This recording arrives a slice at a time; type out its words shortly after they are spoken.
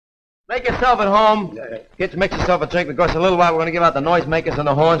Make yourself at home. Mix yourself a drink because in a little while we're going to give out the noisemakers and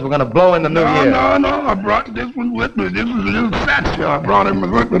the horns. We're going to blow in the new year. No. I brought this one with me. This is a little satchel. I brought him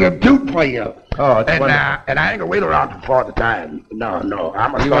with me a tooth for you. Oh, it's and I ain't going to wait around for the time. No.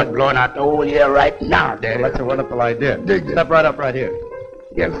 I'm going to start blowing out the whole year right now, Daddy. Well, that's a wonderful idea. Step right up right here.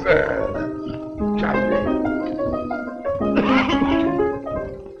 Yes, sir. Charlie.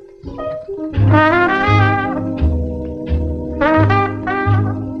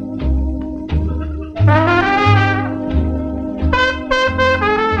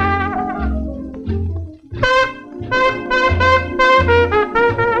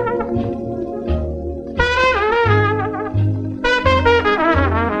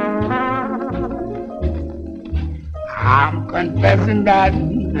 I'm confessing that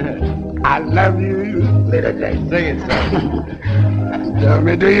I love you, little Jay. Sing it, son. Tell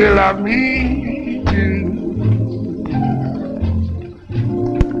me, do you love me too?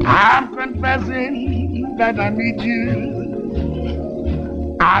 I'm confessing that I need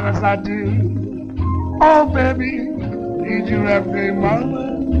you. Honest I do. Oh, baby, need you every moment.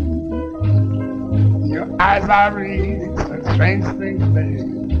 Your eyes I read such strange things, baby.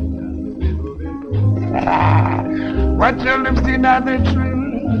 What your lips did not be true.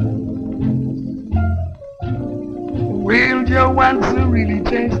 Will your answer really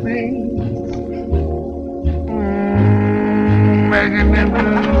change things? Making them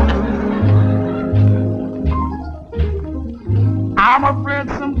blue. I'm afraid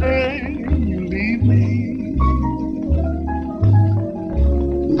someday you leave me.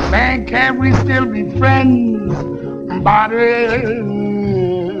 Saying, can we still be friends, buddy?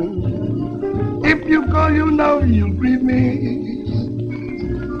 If you go, you know you'll grieve me.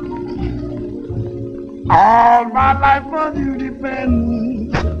 All my life on you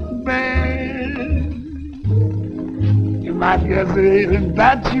depends, babe. You might guess it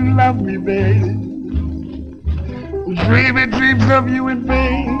that you love me, babe. Dreamy dreams of you in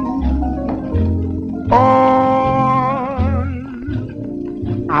vain. Oh,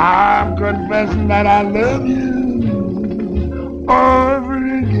 I'm confessing that I love you over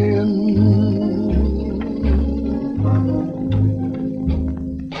again.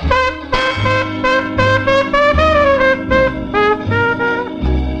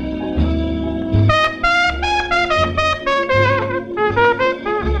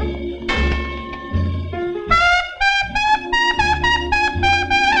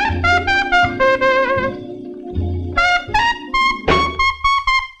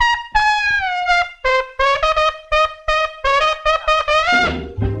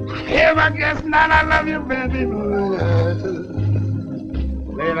 I guess not, I love you, baby.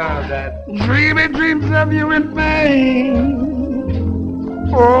 Lay down, Dad. Dreamy dreams of you in vain.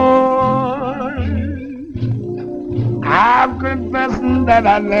 Oh, I'm confessing that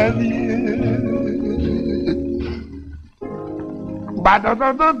I love you.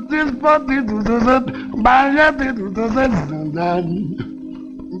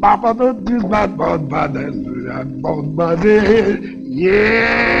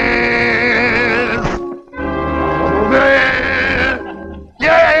 Yeah.